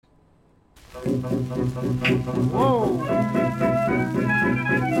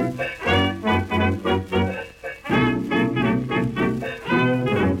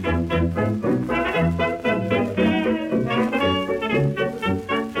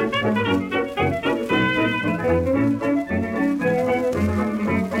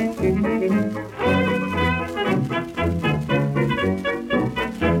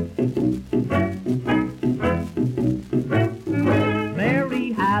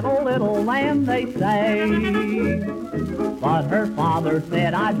Mary had a little lamb, they say, but her father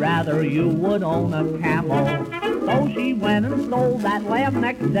said, I'd rather you would own a camel. So she went and stole that lamb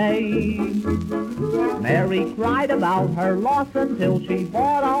next day. Mary cried about her loss until she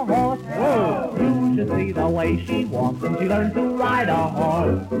bought a horse. Whoa! You should see the way she walks when she learned to ride a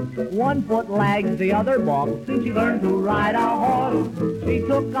horse. 1 foot lags, the other balks, since she learned to ride a horse. She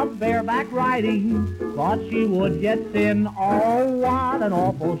took up bareback riding, thought she would get thin. Oh, what an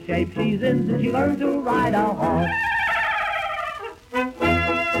awful shape she's in since she learned to ride a horse.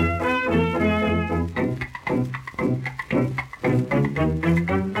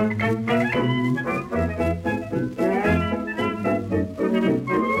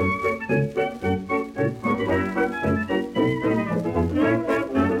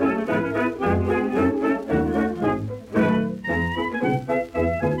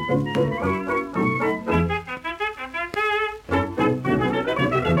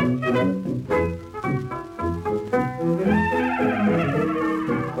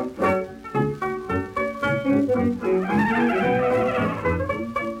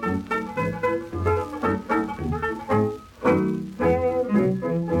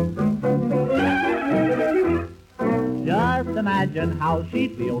 Just imagine how she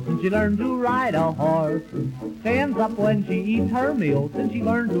feels since she learned to ride a horse. Stands up when she eats her meal since she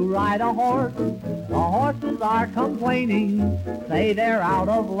learned to ride a horse. The horses are complaining, say they're out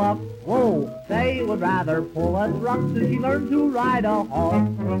of luck. Whoa, they would rather pull a truck since she learned to ride a horse.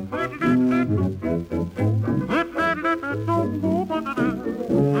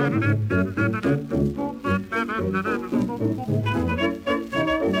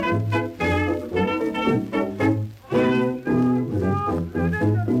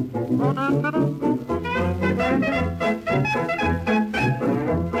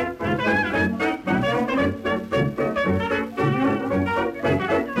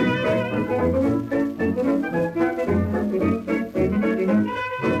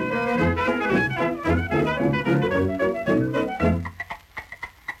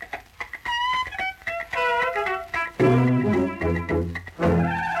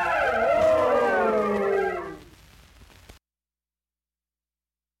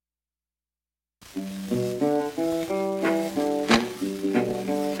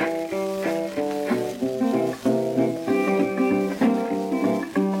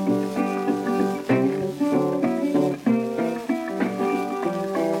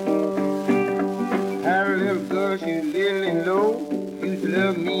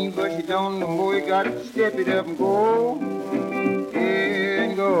 Step it up and go,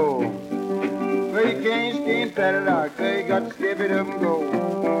 and go. Well, you can't stand pat it out, so you got to step it up and go.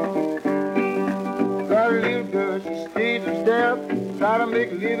 Got a little girl, she stays a step, try to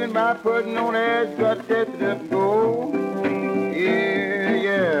make a living by putting on ass, got to step it up and go. Yeah,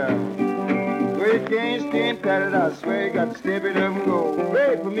 yeah. Well, you can't stand pat it out, so you got to step it up and go.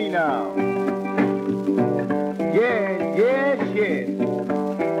 Ready for me now. Yes, yes, yes.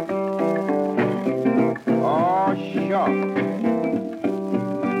 Oh, shucks.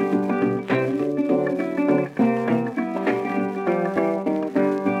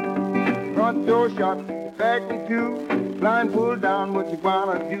 Front door shut, back in two, blind pull down, what you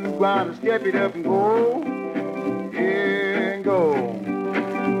wanna do, wanna step it up and go, and go.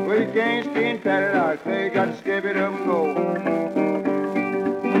 Well, you can't stand pat it out, so you gotta step it up and go.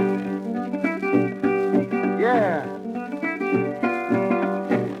 Yeah.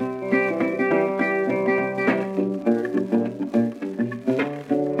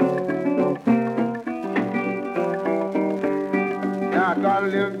 Got a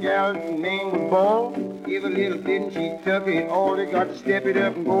little gal named Ball. Give a little didn't she tuck it all. They got to step it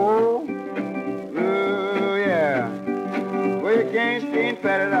up and go. Oh, yeah. Well, you can't stand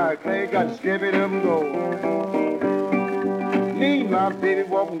pat it out. Clay got to step it up and go. Me and my baby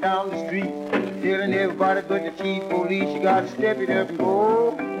walking down the street, telling everybody but the chief police, you got to step it up and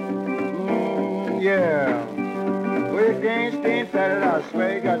go. Yeah. Well, you can't stand pat it out.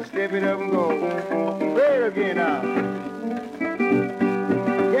 Clay got to step it up and go. Play it again now.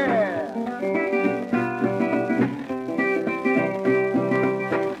 Yeah.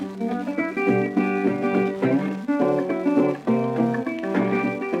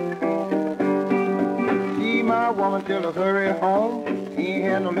 mama till to hurry home. He ain't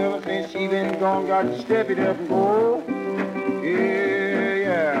had no liver since she been gone. Got to step it up and go. Yeah,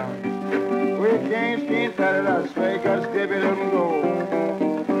 yeah. With James Dean patted I swear, got to step it up and go.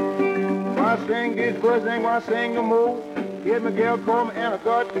 Why sing this buzzing, why sing the move? Get Miguel Coleman and I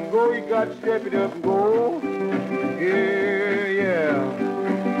got to go. You got to step it up and go. Yeah,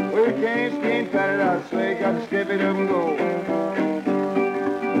 yeah. With James Dean patted I swear, got to step it up and go.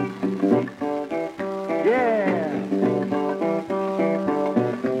 Yeah.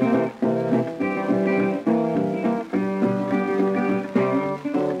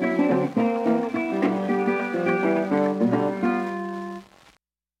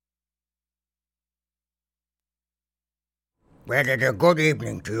 Well, it's a good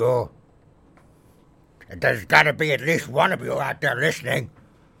evening to you. There's got to be at least one of you out there listening.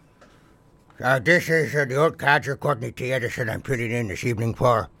 This is the old codger, Courtney T. Edison. I'm filling in this evening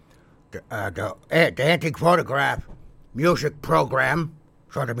for the Antique Phonograph music program.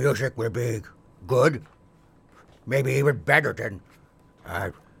 So the music will be good, maybe even better than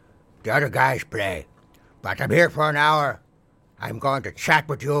the other guys play. But I'm here for an hour. I'm going to chat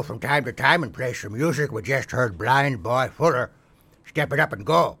with you from time to time and play some music. We just heard Blind Boy Fuller, Step It Up and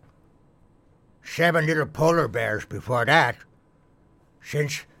Go. 7 Little Polar Bears before that,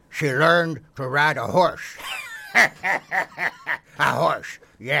 since she learned to ride a horse. A horse.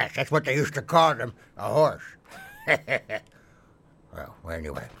 Yes, that's what they used to call them, a horse. Well,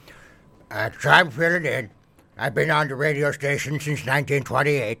 anyway. So I'm filling in. I've been on the radio station since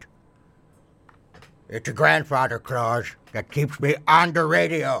 1928. It's a grandfather clause that keeps me on the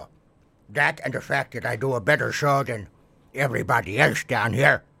radio. That and the fact that I do a better show than everybody else down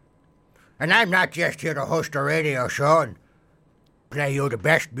here. And I'm not just here to host a radio show and play you the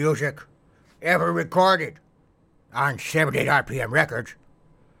best music ever recorded on 78 RPM records.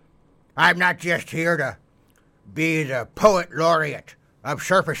 I'm not just here to be the poet laureate of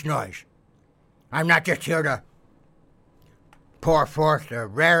surface noise. I'm not just here to pour forth the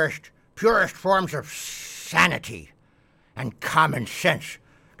rarest, purest forms of sanity and common sense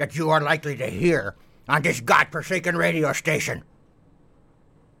that you are likely to hear on this godforsaken radio station,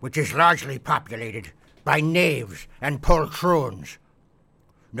 which is largely populated by knaves and poltroons.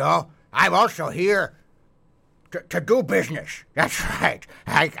 No, I'm also here to do business. That's right.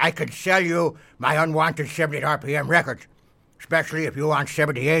 I could sell you my unwanted 78 RPM records, especially if you want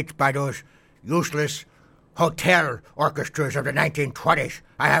 78s by those useless hotel orchestras of the 1920s.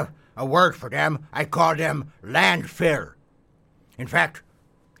 I have a word for them. I call them landfill. In fact,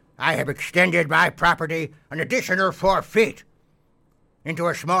 I have extended my property an additional 4 feet into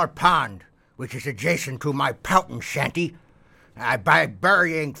a small pond, which is adjacent to my pouting shanty, by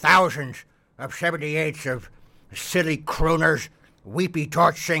burying thousands of 78s of silly crooners, weepy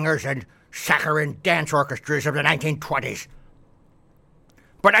torch singers, and saccharine dance orchestras of the 1920s.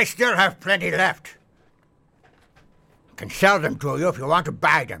 But I still have plenty left. I can sell them to you if you want to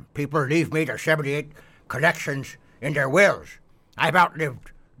buy them. People leave me their 78 collections in their wills. I've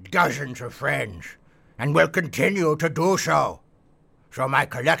outlived dozens of friends, and will continue to do so. So my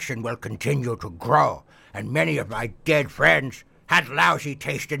collection will continue to grow, and many of my dead friends had lousy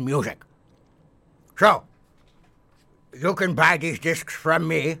taste in music. So, you can buy these discs from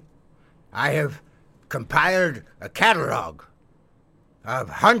me. I have compiled a catalog of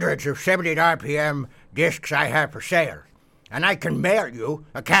hundreds of 78 RPM discs I have for sale, and I can mail you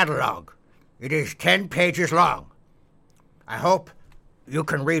a catalog. It is 10 pages long. I hope you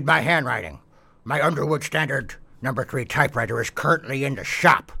can read my handwriting. My Underwood Standard No. 3 typewriter is currently in the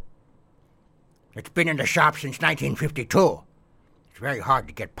shop. It's been in the shop since 1952. It's very hard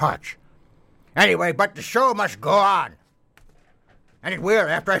to get parts. Anyway, but the show must go on. And it will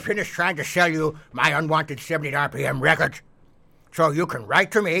after I finish trying to sell you my unwanted 78 RPM records. So you can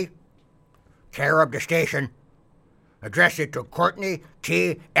write to me, care of the station, address it to Courtney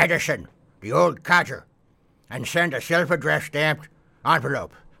T. Edison, the old codger, and send a self-addressed stamped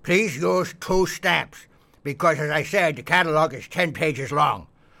envelope. Please use 2 stamps, because, as I said, the catalog is 10 pages long.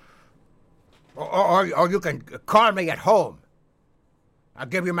 Or you can call me at home. I'll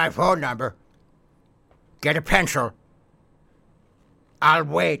give you my phone number. Get a pencil. I'll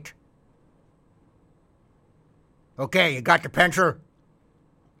wait. Okay, you got the pencil?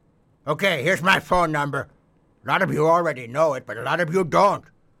 Okay, here's my phone number. A lot of you already know it, but a lot of you don't.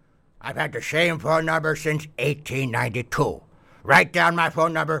 I've had the same phone number since 1892. Write down my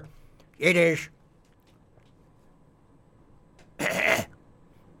phone number. It is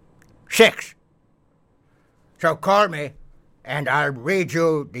 6. So call me, and I'll read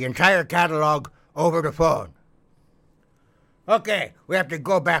you the entire catalog over the phone. Okay, we have to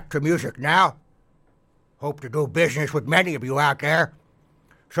go back to music now. hope to do business with many of you out there.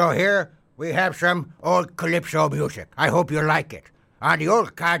 So here we have some old calypso music. I hope you like it. On the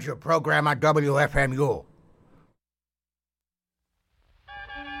Old Codger program on WFMU.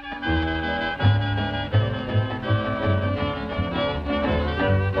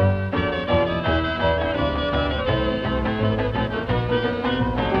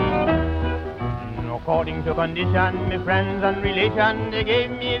 According to condition, my friends and relations, they gave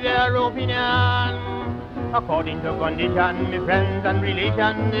me their opinion. According to condition, my friends and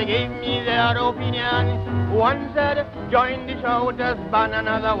relations, they gave me their opinion. One said, join the shouters band,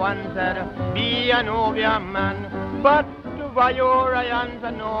 another one said, be an Ovia man. But to Vayor I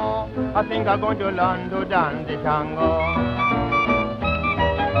answer no, I think I'm going to learn to dance the tango.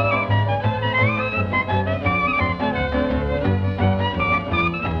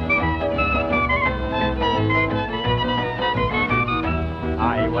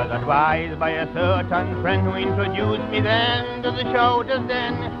 I was advised by a certain friend who introduced me then to the shouters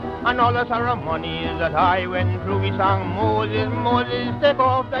then. And all the ceremonies that I went through, he sang, Moses, Moses, take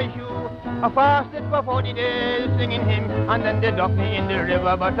off thy shoe. I fasted for 40 days singing him, and then they ducked me in the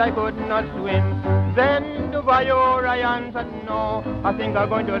river, but I could not swim. Then to Vayor I answered no, I think I'm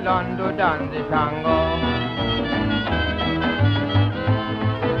going to learn to dance the tango.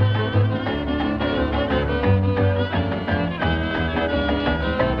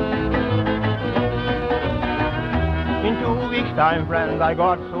 Time, friends, I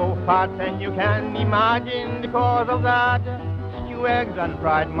got so fat, and you can imagine the cause of that. Stew, eggs, and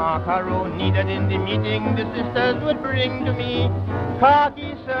fried macaroni needed in the meeting the sisters would bring to me.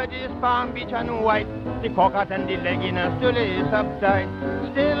 Khaki, serges, Palm Beach, and white, the cockot and the leggings to lace up tight.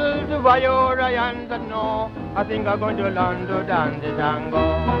 Still to Vayor I answered no, I think I'm going to learn to dance the tango.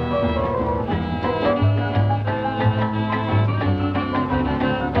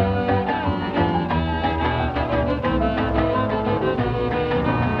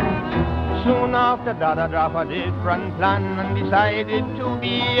 Soon after that I dropped a different plan and decided to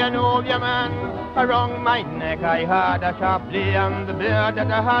be an Ovia man. Around my neck I had a sharp play, and the beard that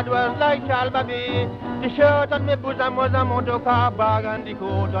I had was like Chalbaby. The shirt on my bosom was a motor car bag, and the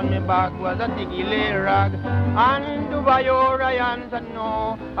coat on my back was a dicky lay rag. And to Vayor I answered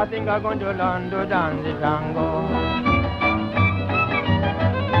no, I think I'm going to learn to dance the tango.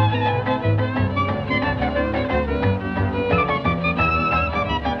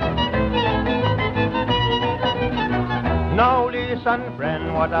 Now listen,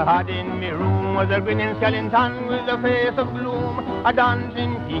 friend, what I had in me room was a grinning skeleton with a face of gloom, a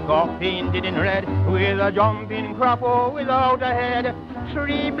dancing peacock painted in red, with a jumping crapo without a head,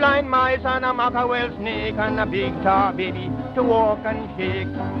 3 blind mice and a mackerel snake, and a big tar baby to walk and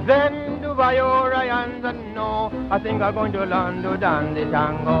shake. Then to Vayor I answered no, I think I'm going to learn to dance the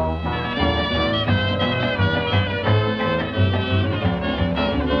tango.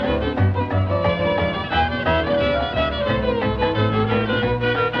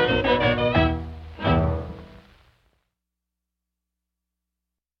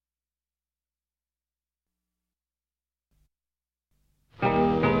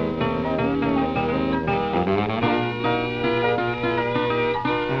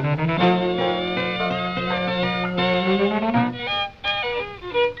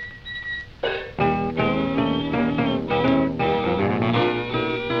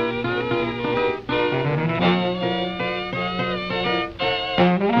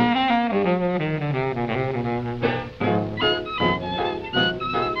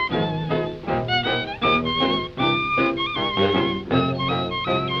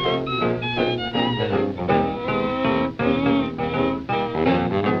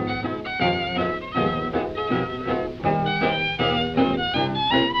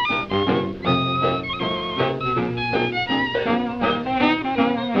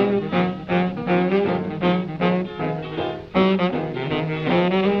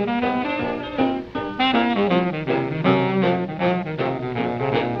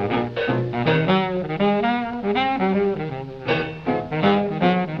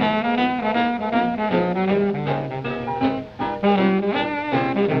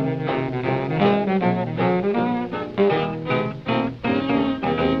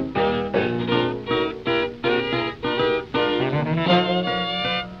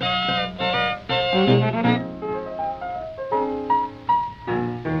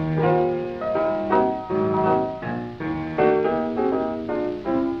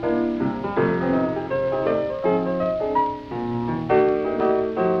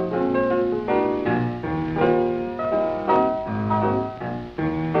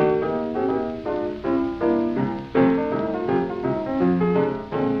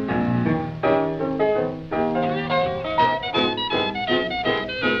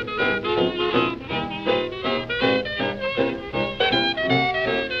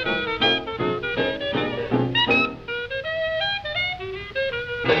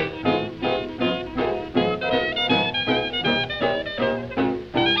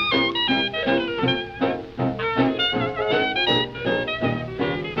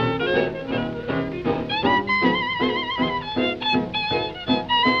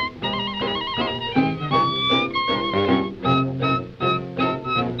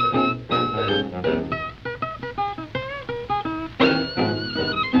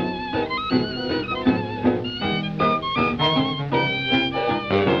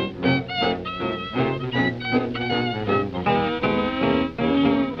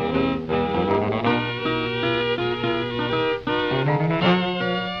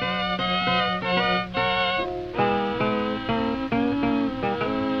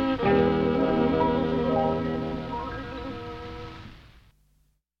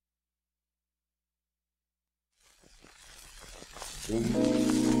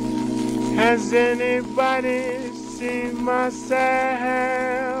 Has anybody seen myself?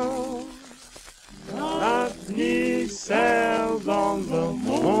 Not me cells on the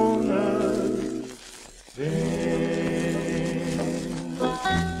Mona bed.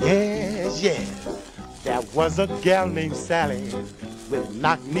 Yes, yes, there was a gal named Sally with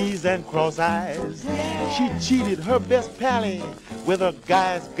knock knees and cross eyes. She cheated her best pally with a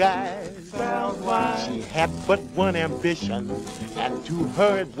guy's guys. She had but one ambition, and to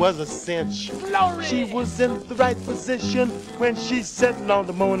her it was a cinch. She was in the right position when she sitting on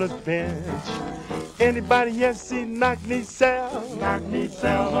the Mona's bench. Anybody here seen knock-knee Sal? Knock-knee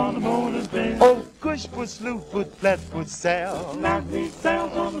Sal on the Mona's bench. Oh, Cushfoot, Slewfoot, Flatfoot Sal. Knock-knee Sal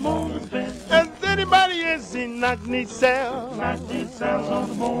on the Mona's bench. Has anybody here seen knock-knee Sal? Knock-knee Sal on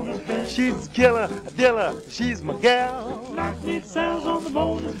the Mona's bench. She's a killer, a dealer, she's my gal. Knock-knee Sal's on the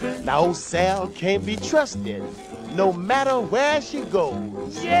Mona's bench. Now, old Sal can't be trusted, no matter where she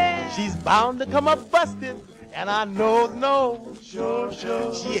goes. Yeah. She's bound to come up busted. And I know, sure.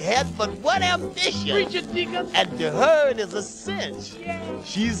 She had but one ambition, and to her it is a cinch. Yeah.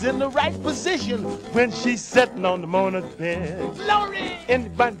 She's in the right position when she's sitting on the Mona's bed. Glory!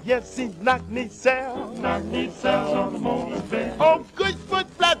 Anybody yet seen knock-knee Sal? Knock-knee Sal's on the Mona's bed. Oh, Cushfoot,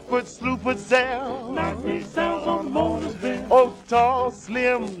 Flatfoot, Slewfoot Sal. Knock-knee Sal's on the Mona's bed. Oh, tall,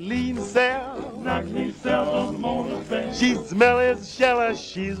 slim, lean Sal. Knock-knee Sal's on the Mona's bed. She's smelly as a sheller,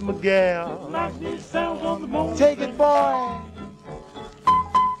 she's my gal. Knock-knee Sal's on the Mona's bed. Take it, boy.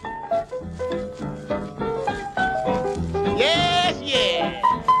 Yes.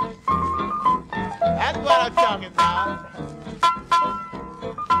 That's what I'm talking about.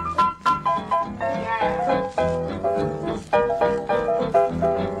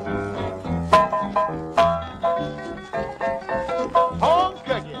 Home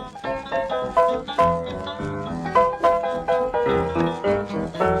cooking.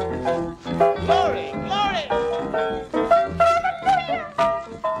 Glory.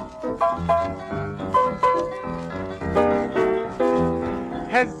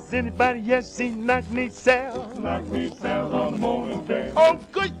 Has anybody yet seen knock-knee Sal? Knock-knee Sal's on the Mona's bed. Oh,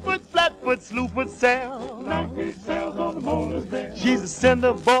 Cushfoot, Flatfoot, Slewfoot Sal. Knock-knee Sal's on the Mona's bed. She's a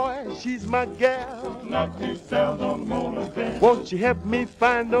cinder boy, she's my gal. Knock-knee Sal's on the Mona's bed. Won't you help me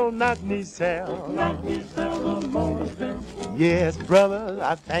find old knock-knee Sal? Knock-knee Sal's on the Mona's bed. Yes, brother,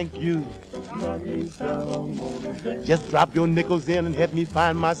 I thank you. Knock-knee Sal's on the Mona's bed. Just drop your nickels in and help me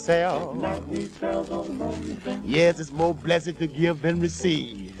find my Sal. Knock-knee Sal's on the Mona's bed. Yes, it's more blessed to give than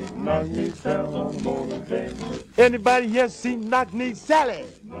receive. Knock-knee Sal's on the Mona's bed. Anybody here seen knock-knee Sally?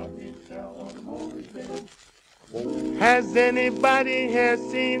 Knock-knee Sal's on the Mona's bed. Has anybody here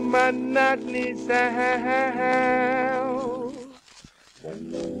seen my knock-knee Sal?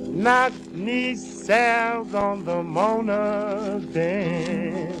 Knock-knee Sal's on the Mona's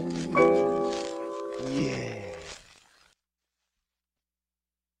bed. Yeah.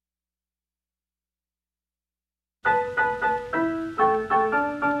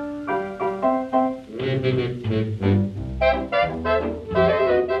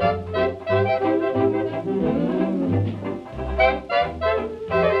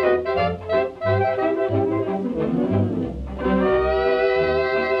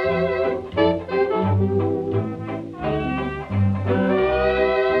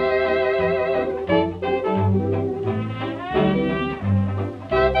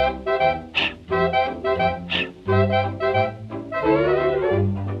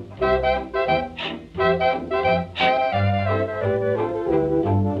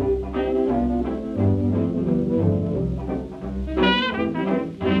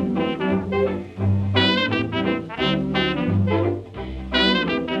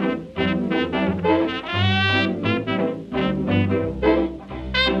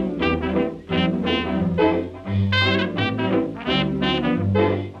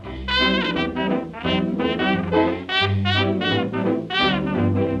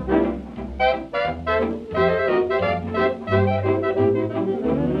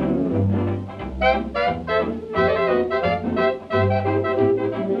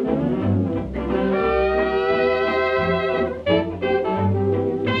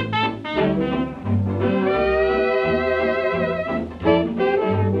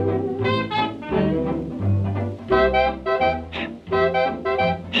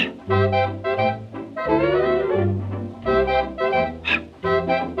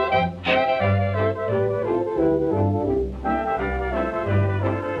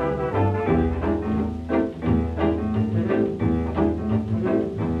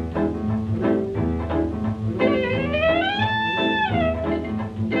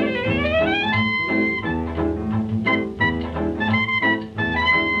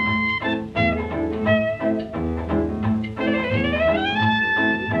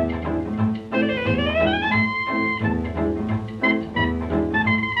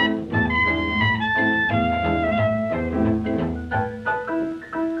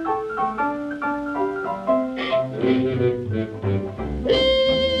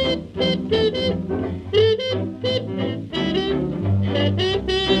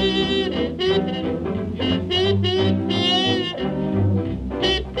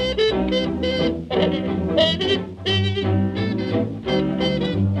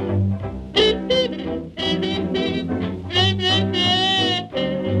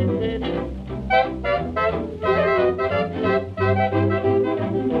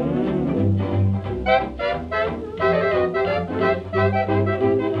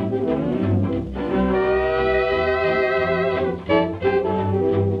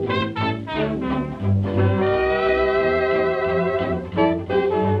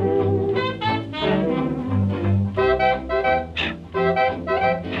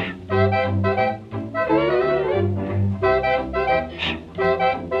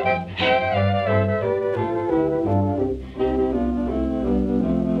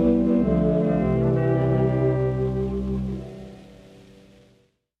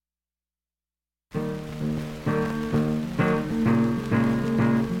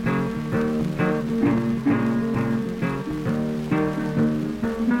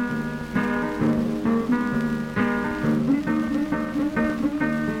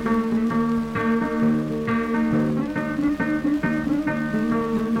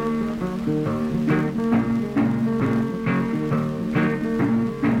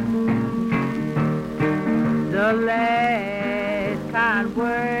 The last kind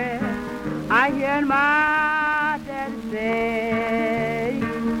word I hear my daddy say,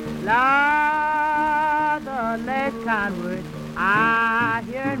 Lord, the last kind word I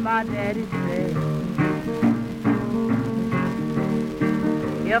hear my daddy say.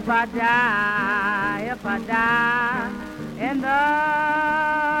 If I die in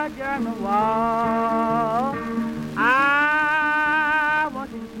the German war, I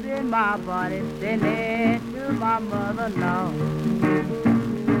want to spend my body sending to my mother-in-law.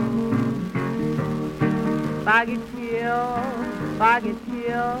 If I get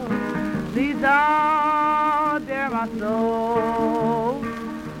killed, please don't bear my soul.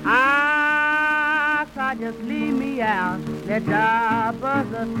 I can't just leave me out, let the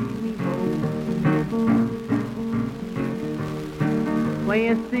buzzer see me home. When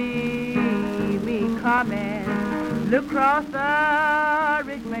you see me coming, look across the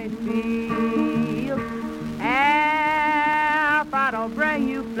Richmond field, and if I don't bring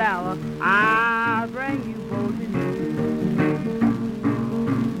you flowers, I'll bring you golden meal.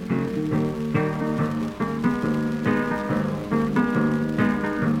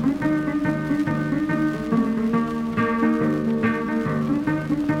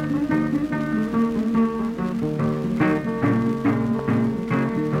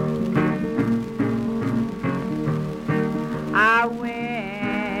 I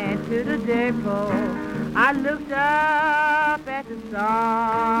went to the depot, I looked up at the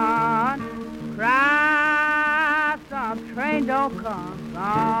sun, cried, some train don't come,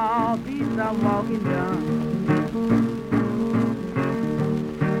 I'll be some walking done.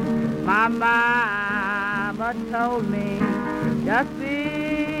 My mama told me just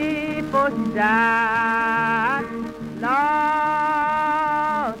before she died,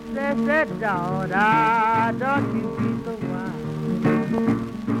 Lord, said daughter, don't you be so wild.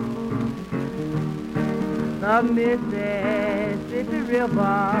 The Mississippi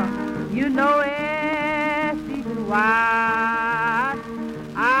River, you know it's deep and wide.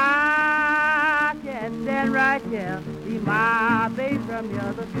 I can stand right here, see my baby from the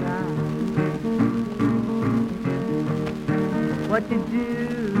other side. What you do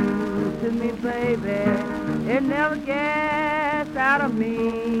to me, baby, it never gets out of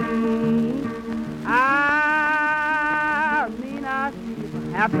me. I mean, I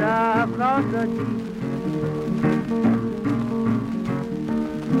see have to cross the sea.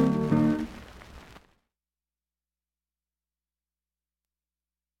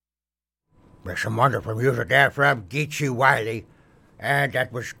 There's some wonderful music there from Geechee Wiley, and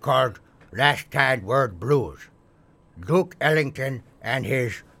that was called Last Kind Word Blues. Duke Ellington and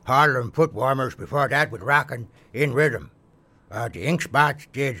his Harlem Footwarmers before that with Rockin' in Rhythm. The Ink Spots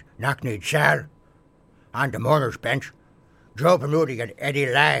did Knock Kneed Sal. On the Mourners Bench, Joe Venuti and Eddie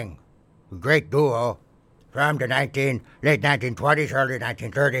Lang, a great duo from the late 1920s, early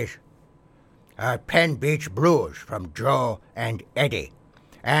 1930s. Penn Beach Blues from Joe and Eddie.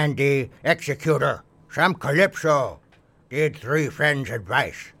 And the Executor, some Calypso, did Three Friends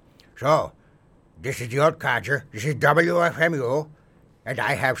Advice. So, this is the Old Codger, this is WFMU, and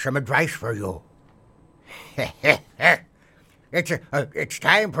I have some advice for you. It's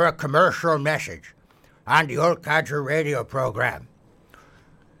time for a commercial message on the Old Codger radio program.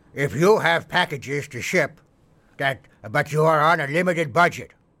 If you have packages to ship, but you are on a limited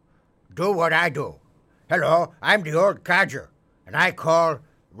budget, do what I do. Hello, I'm the old codger, and I call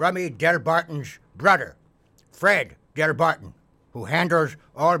Rummy Del Barton's brother, Fred Del Barton, who handles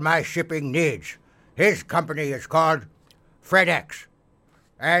all my shipping needs. His company is called FredEx,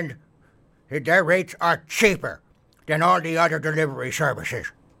 and their rates are cheaper than all the other delivery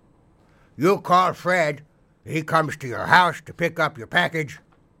services. You call Fred, he comes to your house to pick up your package,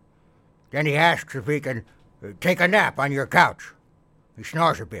 then he asks if he can take a nap on your couch. He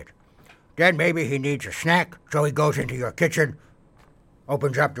snores a bit. Then maybe he needs a snack, so he goes into your kitchen,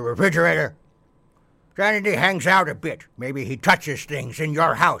 opens up the refrigerator. Then he hangs out a bit. Maybe he touches things in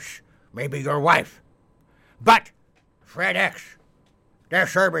your house, maybe your wife. But FredEx, their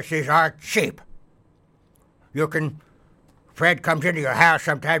services are cheap. Fred comes into your house,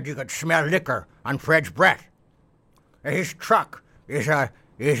 sometimes you can smell liquor on Fred's breath. His truck is a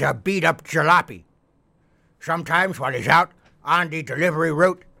beat-up jalopy. Sometimes while he's out on the delivery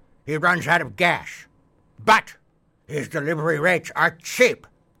route, he runs out of gas. But his delivery rates are cheap.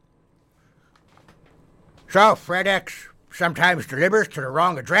 So FredEx sometimes delivers to the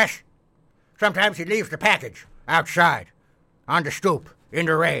wrong address. Sometimes he leaves the package outside, on the stoop, in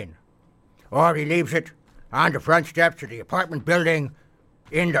the rain. Or he leaves it on the front steps of the apartment building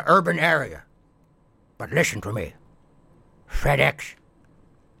in the urban area. But listen to me. FedEx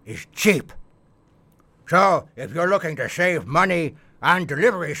is cheap. So if you're looking to save money on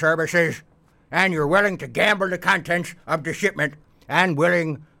delivery services, and you're willing to gamble the contents of the shipment and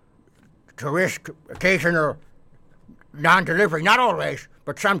willing to risk occasional non-delivery, not always,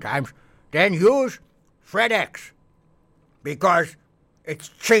 but sometimes, then use FredEx, because it's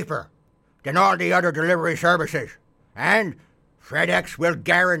cheaper than all the other delivery services. And FedEx will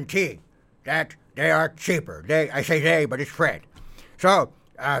guarantee that they are cheaper. I say they, but it's Fred. So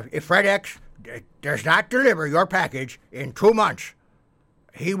if FedEx does not deliver your package in 2 months,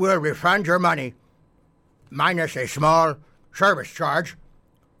 he will refund your money minus a small service charge,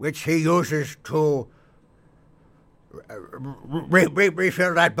 which he uses to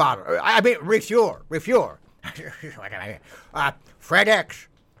refill that bottle. Refuel. FedEx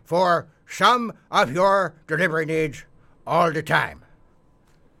for some of your delivery needs all the time.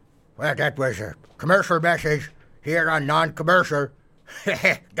 Well, that was a commercial message here on Non-Commercial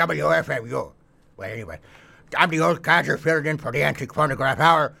WFMU. Well, anyway, I'm the old codger filling in for the Antique Phonograph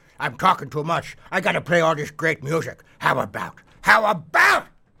Hour. I'm talking too much. I gotta play all this great music. How about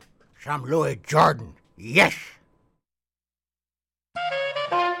some Louis Jordan? Yes!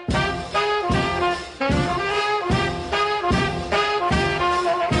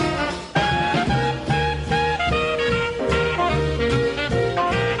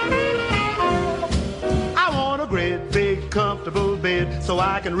 Comfortable bed so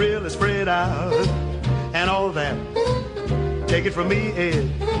I can really spread out and all that. Take it from me,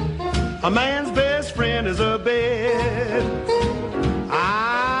 Ed. A man's best friend is a bed.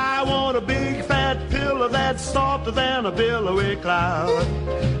 I want a big fat pillow that's softer than a billowy cloud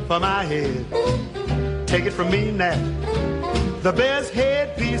for my head. Take it from me, Nat. The best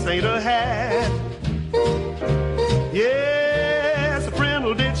headpiece ain't a hat. Yes, a friend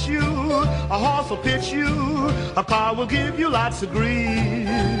will ditch you, a horse will pitch you, a car will give you lots of grief.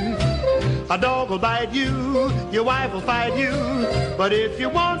 A dog will bite you, your wife will fight you. But if you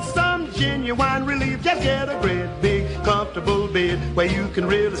want some genuine relief, just get a great big comfortable bed where you can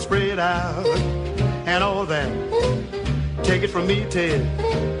really spread out and all that. Take it from me, Ted.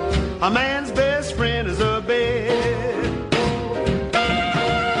 A man's best friend is a bed.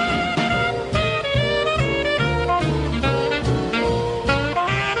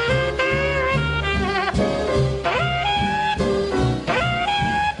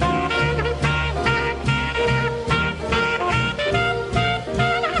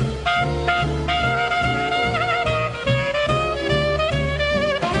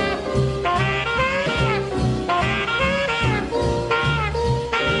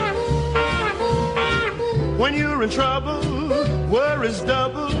 When you're in trouble, worries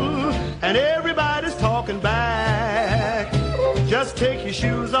double, and everybody's talking back. Just take your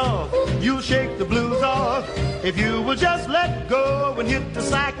shoes off, you'll shake the blues off. If you will just let go and hit the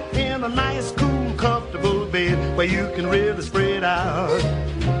sack in a nice, cool, comfortable bed where you can really spread out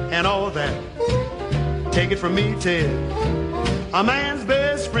and all that. Take it from me, Ted. A man's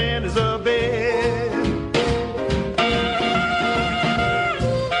best friend is a bed.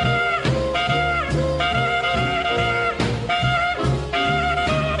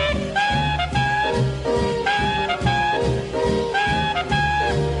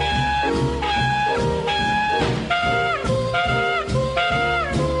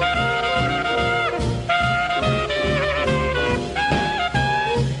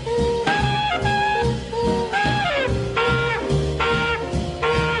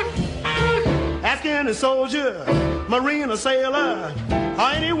 any soldier, marine or sailor, or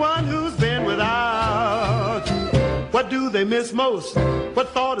anyone who's been without. What do they miss most? What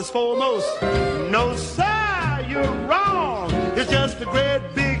thought is foremost? No, sir, you're wrong. It's just a great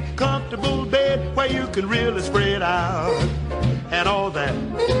big comfortable bed where you can really spread out. And all that,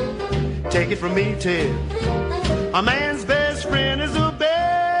 take it from me, Ted, a man's best friend is a bed.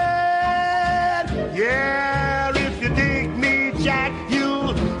 Yeah, if you dig me, Jack,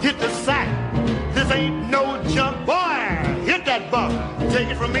 you'll hit the sack. This ain't no jump, boy. Hit that buck. Take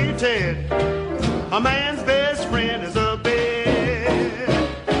it from me, Ted, a man's best friend is a bed.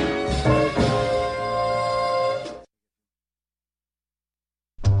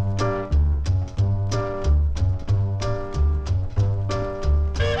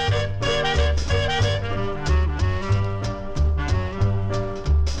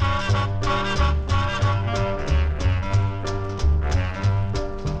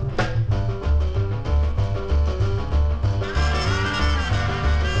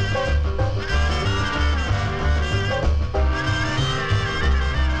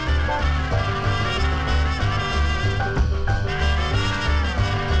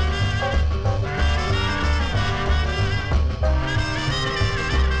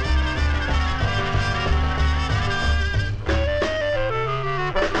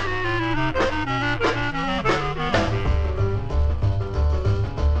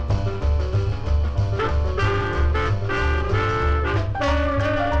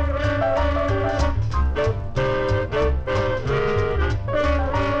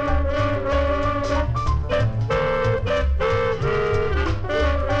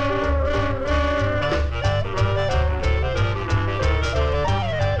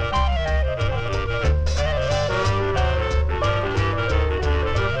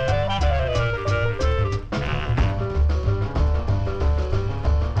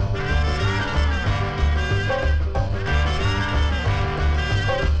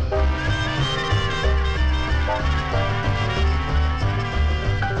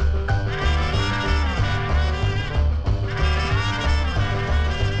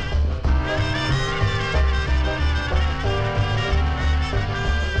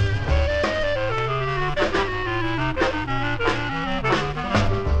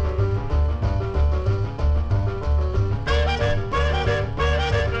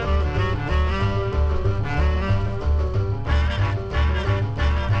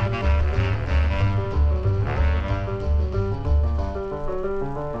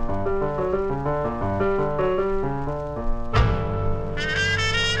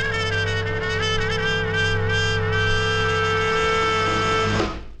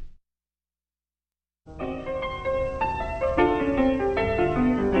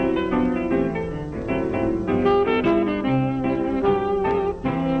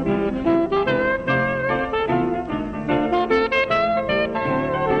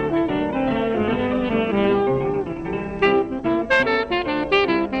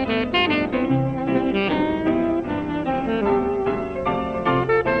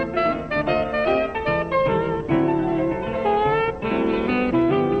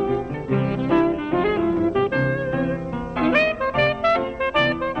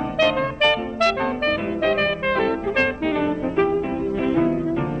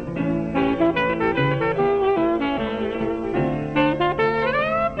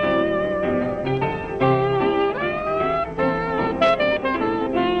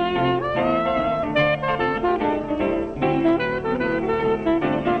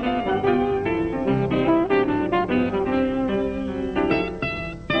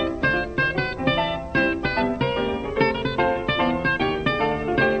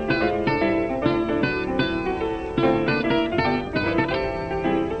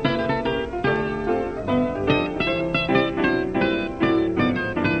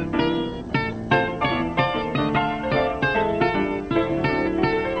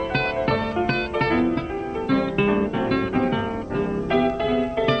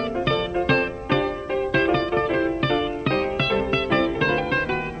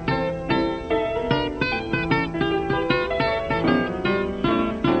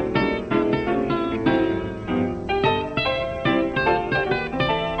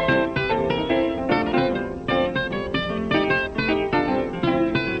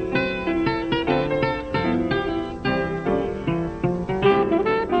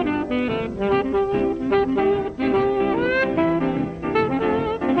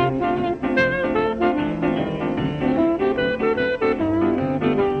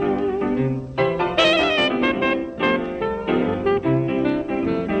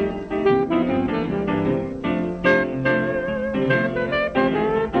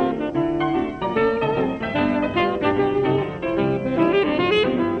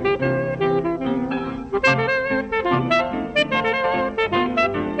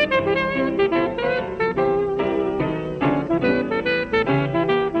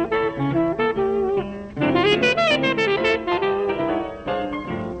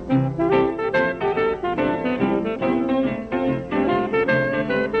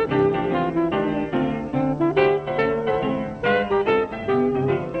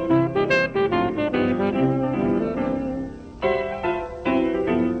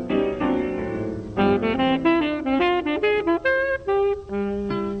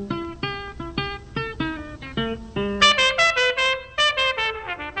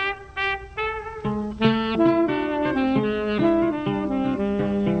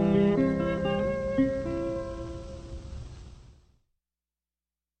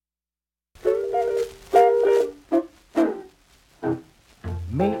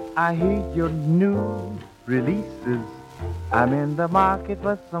 May I hear your new releases? I'm in the market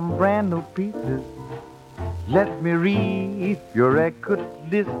for some brand new pieces. Let me read your record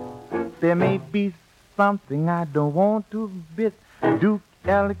list. There may be something I don't want to miss. Duke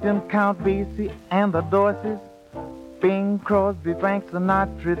Ellington, Count Basie, and the Dorseys. Bing Crosby, Frank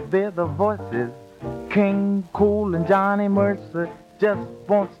Sinatra, they're the voices. King Cole and Johnny Mercer just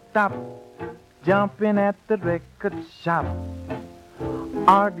won't stop jumping at the record shop.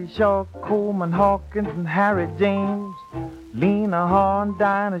 Artie Shaw, Coleman Hawkins, and Harry James, Lena Horne,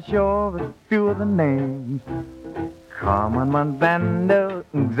 Dinah Shore, a few of the names. Carmen Mandando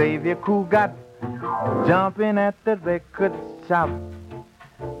and Xavier Cugat jumping at the record shop.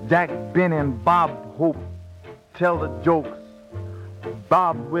 Jack Benny and Bob Hope tell the jokes.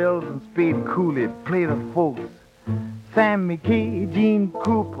 Bob Wills and Spade Cooley play the folks. Sammy Kay, Gene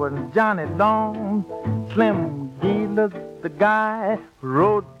Cooper, and Johnny Long. Slim Gaylor's the guy who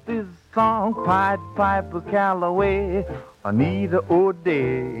wrote this song. Pied Piper Calloway, Anita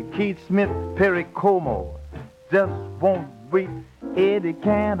O'Day, Keith Smith, Perry Como, just won't wait. Eddie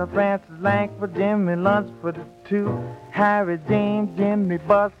Cantor, Francis Langford, Jimmy Lunsford, too. Harry James, Jimmy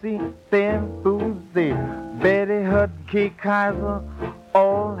Bussey, Ben Boozy, Betty Hutt, Kay Kaiser,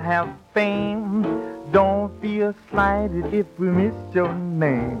 all have fame. Don't feel slighted if we miss your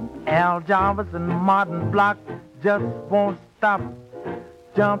name. Al Jarvis and Martin Block just won't stop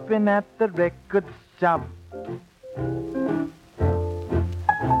jumping at the record shop.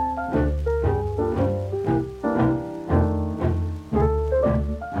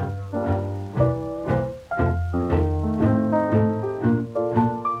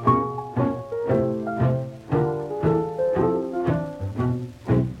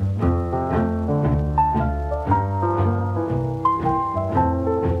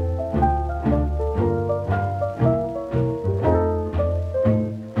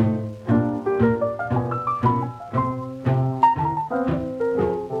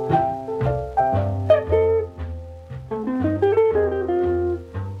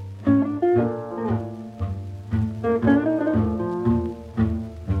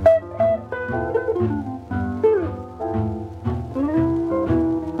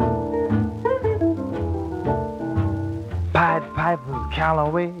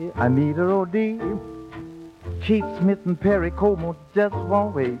 Calloway, Anita O'Day, Keith Smith and Perry Como just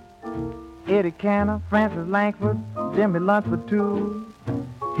won't wait. Eddie Cantor, Francis Langford, Jimmy Lunsford too.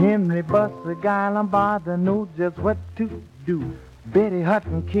 Henry Buster, Guy Lombard, they know just what to do. Betty Hutt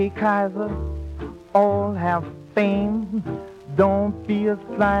and Kay Kaiser all have fame. Don't feel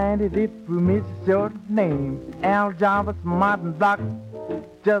slighted if we miss your name. Al Jarvis, Martin Block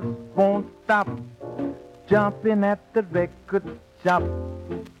just won't stop jumping at the record shop.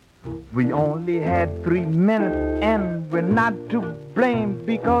 We only had 3 minutes and we're not to blame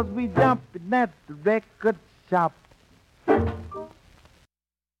because we jumping at the record shop.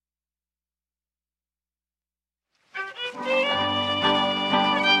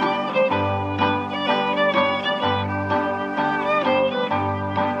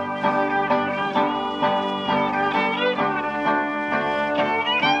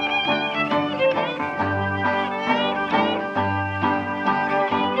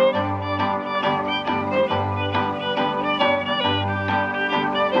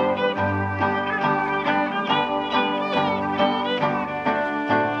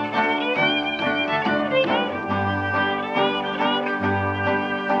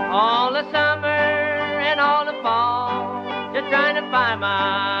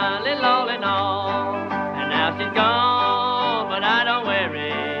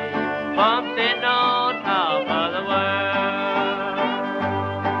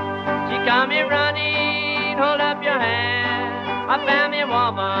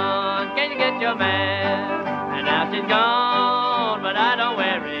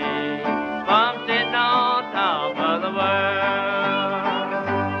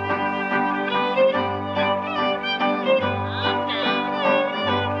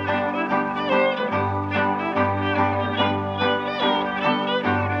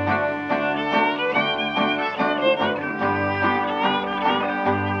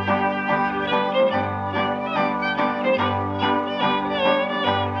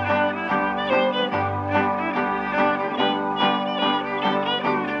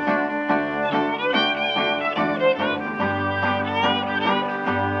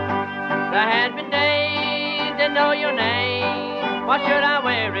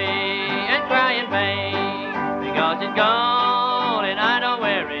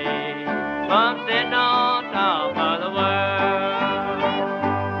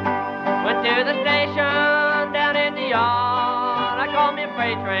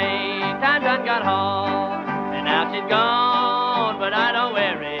 freight train, time done got hauled, and now she's gone, but I don't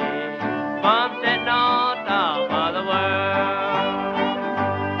worry, for I'm sitting on top of the world.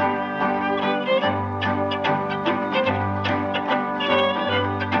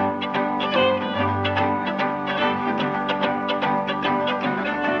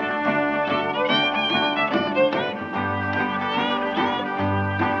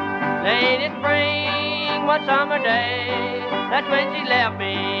 Late in spring, one summer day, that's when she left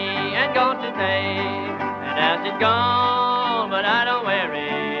me and gone to stay. And now she's gone, but I don't worry,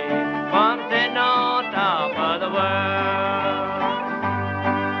 for I'm sitting on top of the world.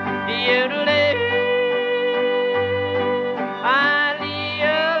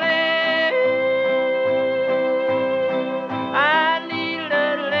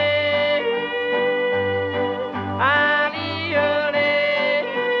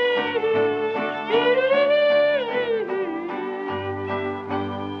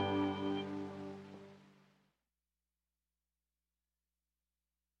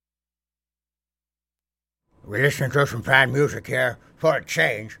 We're listening to some fine music here for a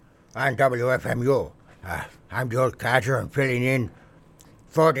change on WFMU. I'm the old codger. I'm filling in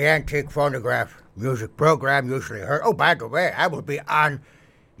for the Antique Phonograph music program usually heard. Oh, by the way, I will be on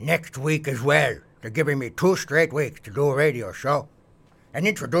next week as well. They're giving me 2 straight weeks to do a radio show and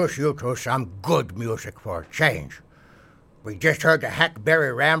introduce you to some good music for a change. We just heard the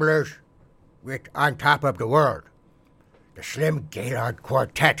Hackberry Ramblers with On Top of the World. The Slim Gaillard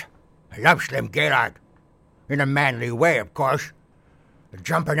Quartet. I love Slim Gaillard. In a manly way, of course.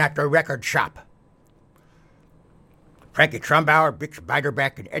 Jumping at the record shop. Frankie Trumbauer, Bix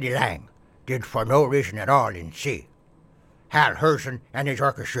Beiderbecke, and Eddie Lang did For No Reason at All in C. Hal Herzen and his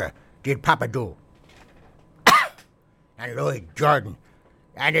orchestra did Papa Do. And Louis Jordan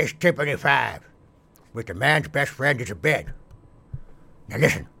and his Timpani 5 with The Man's Best Friend Is a Bed. Now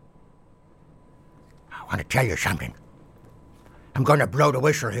listen, I want to tell you something. I'm going to blow the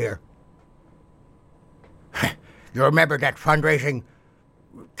whistle here. You remember that fundraising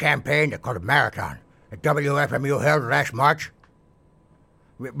campaign they called a marathon that WFMU held last March?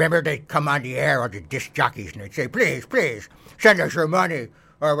 Remember they'd come on the air, or the disc jockeys, and they'd say, please, please, send us your money,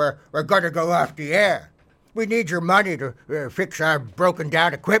 or we're going to go off the air. We need your money to fix our broken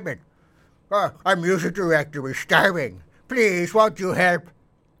down equipment. Our music director is starving. Please, won't you help?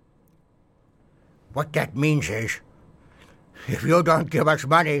 What that means is, if you don't give us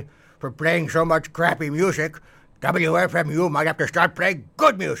money for playing so much crappy music, WFMU might have to start playing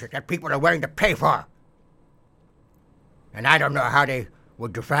good music that people are willing to pay for. And I don't know how they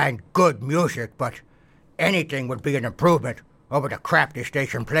would define good music, but anything would be an improvement over the crap this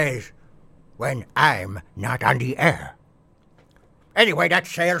station plays when I'm not on the air. Anyway, that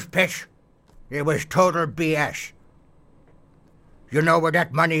sales pitch, it was total BS. You know where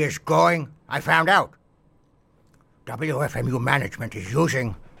that money is going? I found out. WFMU management is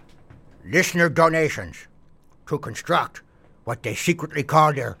using listener donations to construct what they secretly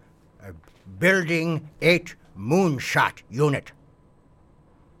call their Building 8 Moonshot Unit.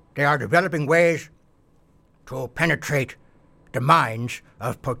 They are developing ways to penetrate the minds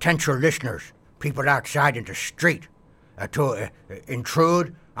of potential listeners, people outside in the street, to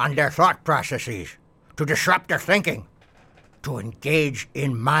intrude on their thought processes, to disrupt their thinking, to engage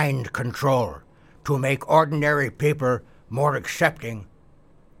in mind control, to make ordinary people more accepting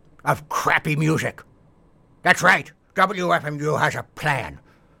of crappy music. That's right, WFMU has a plan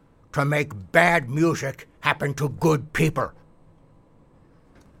to make bad music happen to good people.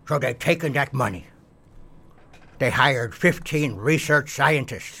 So they've taken that money. They hired 15 research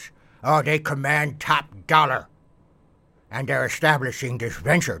scientists. Oh, they command top dollar. And they're establishing this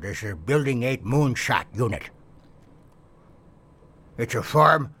venture, this Building 8 Moonshot Unit. It's a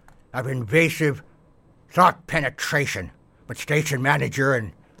form of invasive thought penetration, but station manager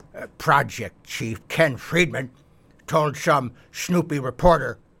and project chief Ken Friedman told some snoopy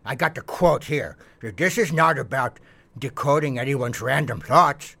reporter, I got the quote here, that this is not about decoding anyone's random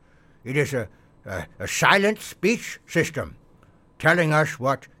thoughts. It is a silent speech system telling us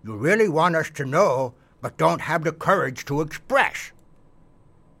what you really want us to know but don't have the courage to express.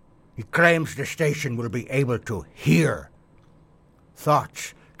 He claims the station will be able to hear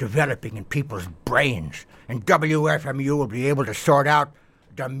thoughts developing in people's brains, and WFMU will be able to sort out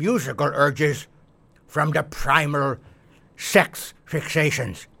the musical urges from the primal sex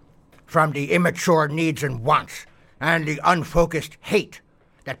fixations, from the immature needs and wants, and the unfocused hate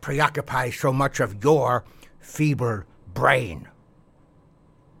that preoccupies so much of your feeble brain.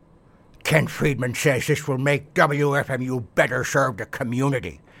 Ken Friedman says this will make WFMU better serve the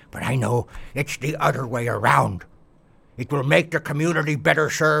community, but I know it's the other way around. It will make the community better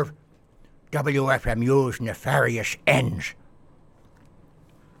serve WFMU's nefarious ends.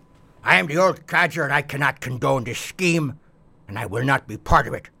 I am the old codger, and I cannot condone this scheme, and I will not be part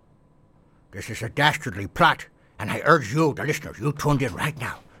of it. This is a dastardly plot, and I urge you, the listeners, you tuned in right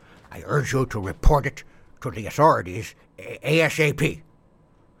now, I urge you to report it to the authorities ASAP.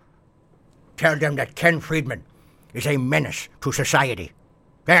 Tell them that Ken Friedman is a menace to society.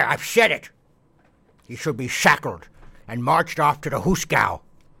 There, I've said it. He should be shackled and marched off to the Hooskow.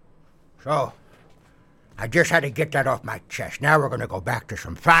 So, I just had to get that off my chest. Now we're going to go back to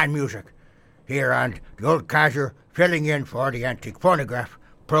some fine music here on the Old Codger, filling in for the Antique Phonograph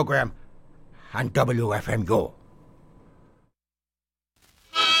program on WFMU.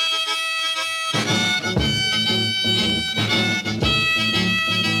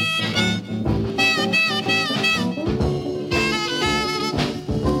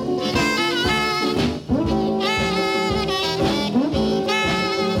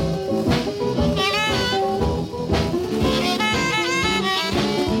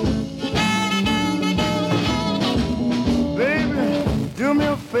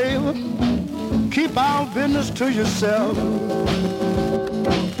 Keep our business to yourself.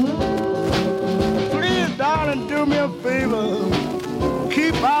 Please, darling, do me a favor.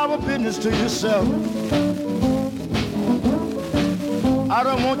 Keep our business to yourself. I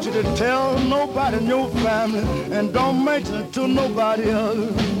don't want you to tell nobody in your family, and don't mention it to nobody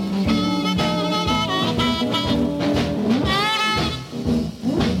else.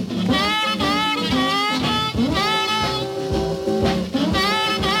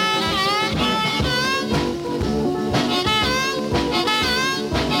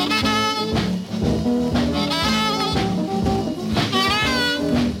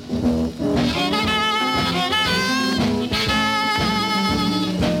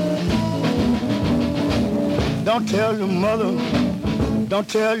 Don't tell your mother, don't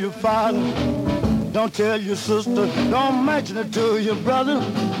tell your father, don't tell your sister, don't mention it to your brother.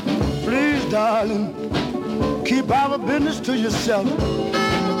 Please, darling, keep our business to yourself.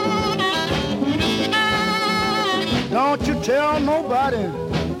 Don't you tell nobody,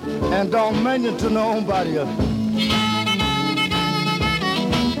 and don't mention it to nobody else.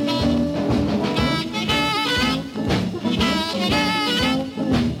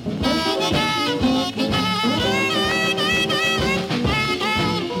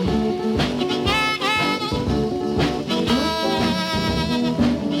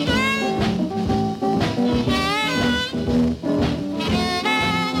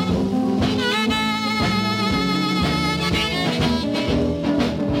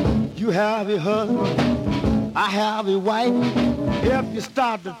 Have a husband, I have a wife. If you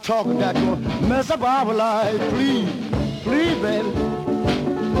start to talk, that's gonna mess up our life. Please, please, baby,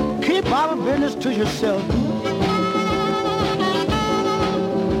 keep our business to yourself.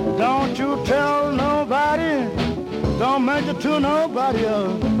 Don't you tell nobody, don't mention to nobody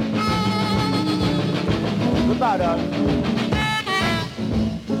else. Goodbye, darling.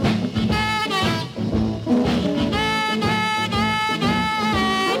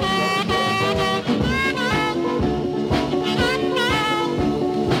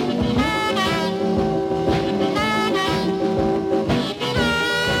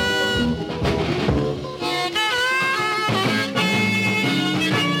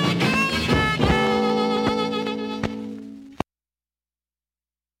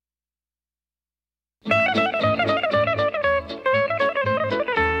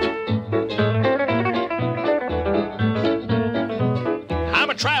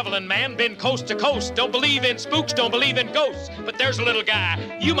 Been coast to coast, don't believe in spooks, don't believe in ghosts. But there's a little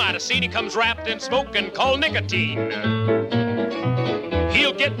guy you might have seen. He comes wrapped in smoke and called nicotine.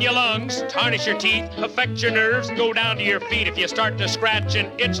 He'll get in your lungs, tarnish your teeth, affect your nerves, and go down to your feet. If you start to scratch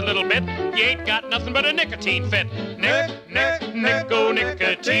and itch a little bit, you ain't got nothing but a nicotine fit.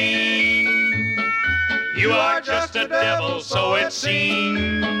 Nicotine. You are just a devil, so it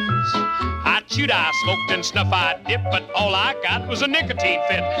seems. I chewed, I smoked, and snuff I dipped, but all I got was a nicotine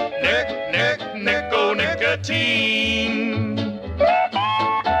fit. Nicotine.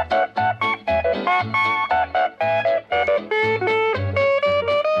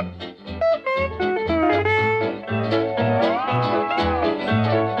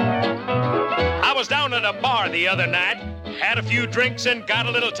 I was down at a bar the other night, had a few drinks and got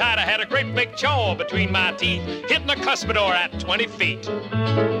a little tired. I had a great big chaw between my teeth, hitting the cuspidor at 20 feet.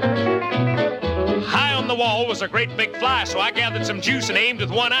 High on the wall was a great big fly, so I gathered some juice and aimed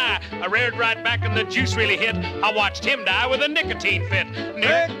with one eye. I reared right back and the juice really hit. I watched him die with a nicotine fit.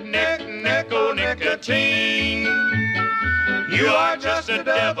 Nicotine. You are just a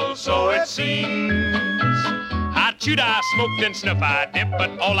devil, so it seems. I chewed, I smoked, and snuff, I dipped,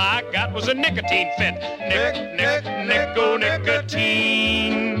 but all I got was a nicotine fit. Nicotine.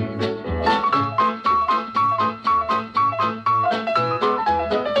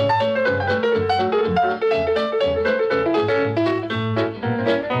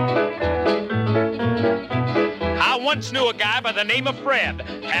 Once knew a guy by the name of Fred,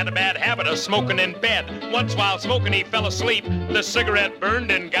 had a bad habit of smoking in bed. Once while smoking he fell asleep, the cigarette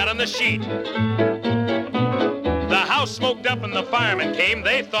burned and got on the sheet. The house smoked up and the firemen came.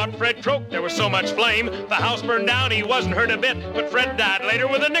 They thought Fred croaked, there was so much flame. The house burned down, he wasn't hurt a bit, but Fred died later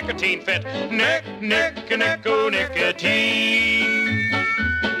with a nicotine fit. Nicotine.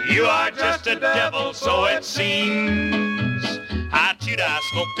 You are just a devil, so it seems. I chewed, I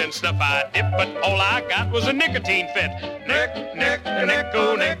smoked, and snuff, I dipped, but all I got was a nicotine fit. Nicotine.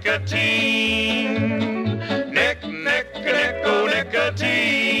 Nicotine.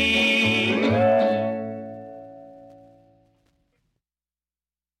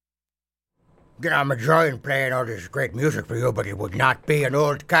 I'm enjoying playing all this great music for you, but it would not be an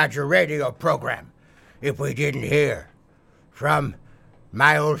old codger radio program if we didn't hear from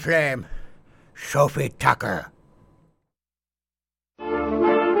my old flame, Sophie Tucker.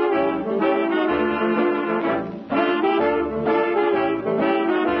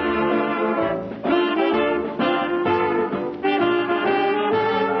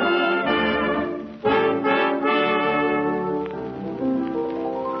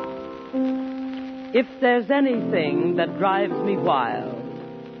 If there's anything that drives me wild,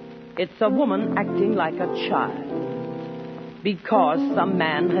 it's a woman acting like a child because some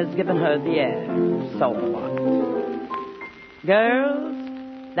man has given her the air. So what?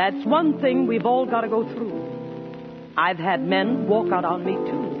 Girls, that's one thing we've all got to go through. I've had men walk out on me,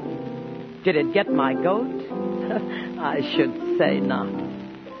 too. Did it get my goat? I should say not.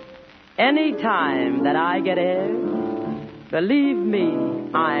 Any time that I get air, believe me,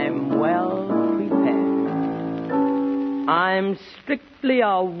 I'm well prepared. I'm strictly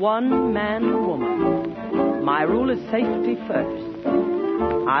a one-man woman. My rule is safety first.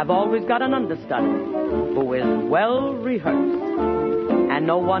 I've always got an understudy who is well rehearsed. And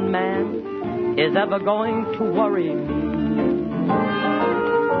no one man is ever going to worry me.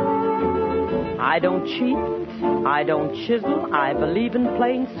 I don't cheat, I don't chisel, I believe in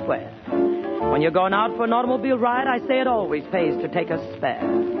playing square. When you're going out for an automobile ride, I say it always pays to take a spare.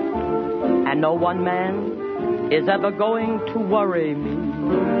 And no one man is ever going to worry me.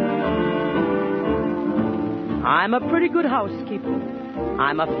 I'm a pretty good housekeeper.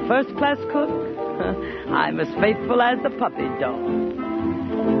 I'm a first-class cook. I'm as faithful as the puppy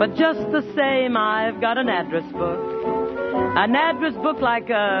dog. But just the same, I've got an address book. An address book like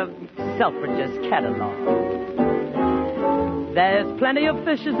a Selfridges catalog. There's plenty of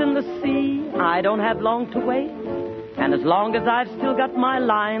fishes in the sea. I don't have long to wait. And as long as I've still got my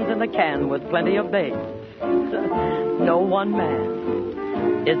lines in the can with plenty of bait, no one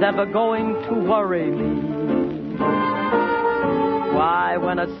man is ever going to worry me. Why,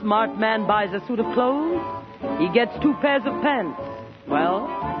 when a smart man buys a suit of clothes, he gets 2 pairs of pants. Well,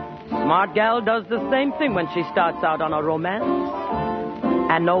 smart gal does the same thing when she starts out on a romance.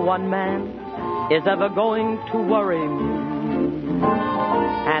 And no one man is ever going to worry me.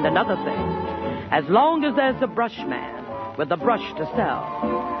 And another thing, as long as there's a brush man with a brush to sell,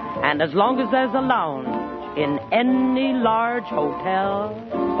 and as long as there's a lounge in any large hotel,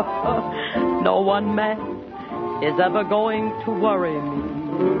 no one man is ever going to worry me.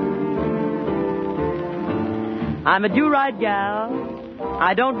 I'm a do-right gal.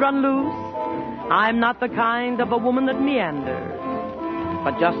 I don't run loose. I'm not the kind of a woman that meanders.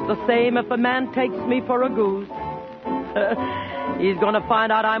 But just the same, if a man takes me for a goose, he's going to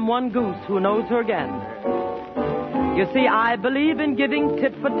find out I'm one goose who knows her gander. You see, I believe in giving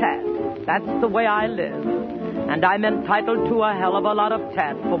tit for tat. That's the way I live. And I'm entitled to a hell of a lot of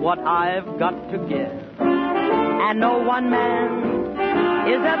tat for what I've got to give. And no one man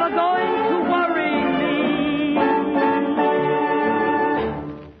is ever going to worry me.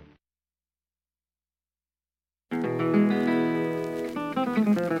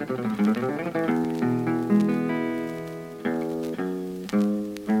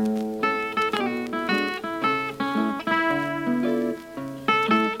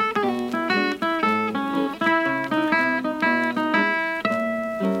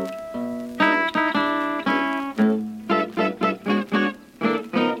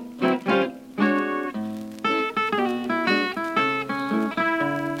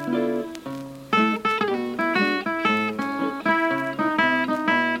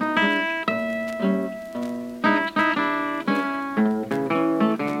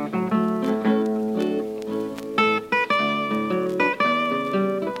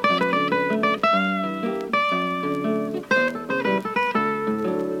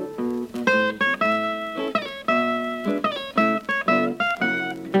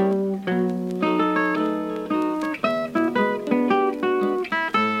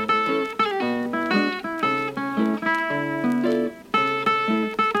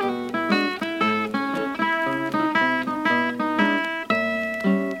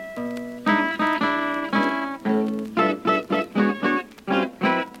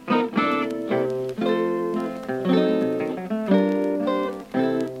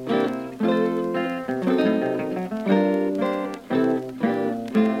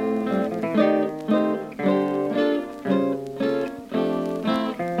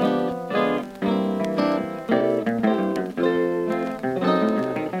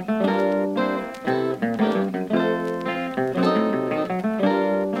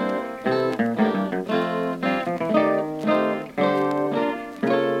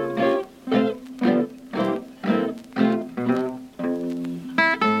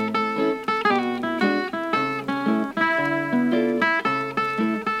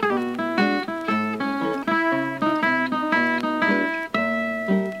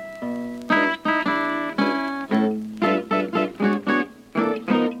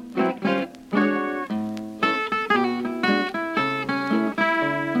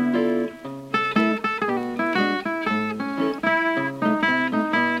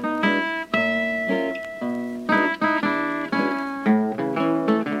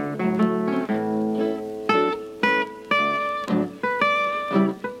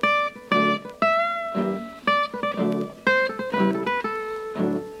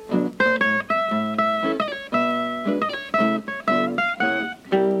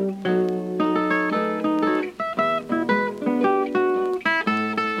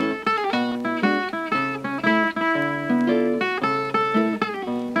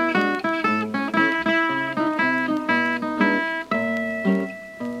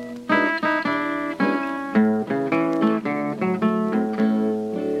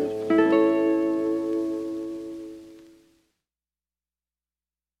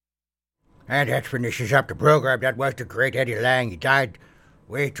 And that finishes up the program. That was the great Eddie Lang. He died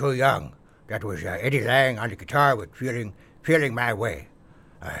way too young. That was Eddie Lang on the guitar with Feeling My Way.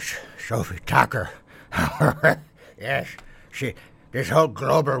 Sophie Tucker. Yes, this whole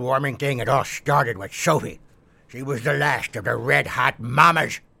global warming thing, it all started with Sophie. She was the last of the red-hot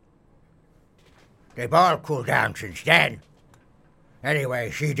mamas. They've all cooled down since then.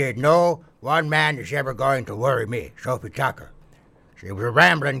 Anyway, she did no one man is ever going to worry me, Sophie Tucker. She was a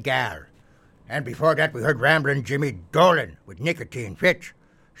rambling gal. And before that, we heard Ramblin' Jimmy Dolan with Nicotine Fitch.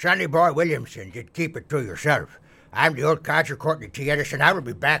 Sonny Boy Williamson did Keep It To Yourself. I'm the old codger, Courtney T. Edison. I will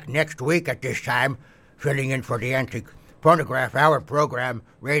be back next week at this time, filling in for the Antique Phonograph Hour program,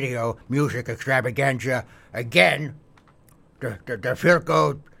 radio, music extravaganza. Again, the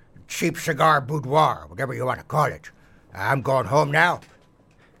Philco Cheap Cigar Boudoir, whatever you want to call it. I'm going home now.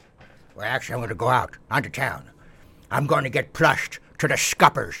 Well, actually, I'm going to go out, onto town. I'm going to get plushed to the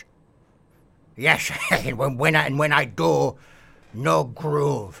scuppers. Yes, and when I do, no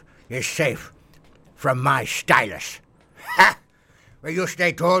groove is safe from my stylus. Ha! Well, you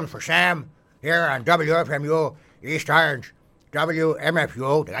stay tuned for Sam here on WFMU East Orange,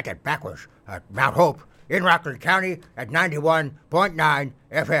 WMFU, they got that backwards, Mount Hope, in Rockland County at 91.9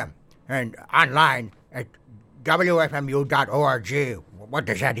 FM, and online at WFMU.org. What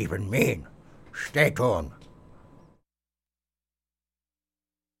does that even mean? Stay tuned.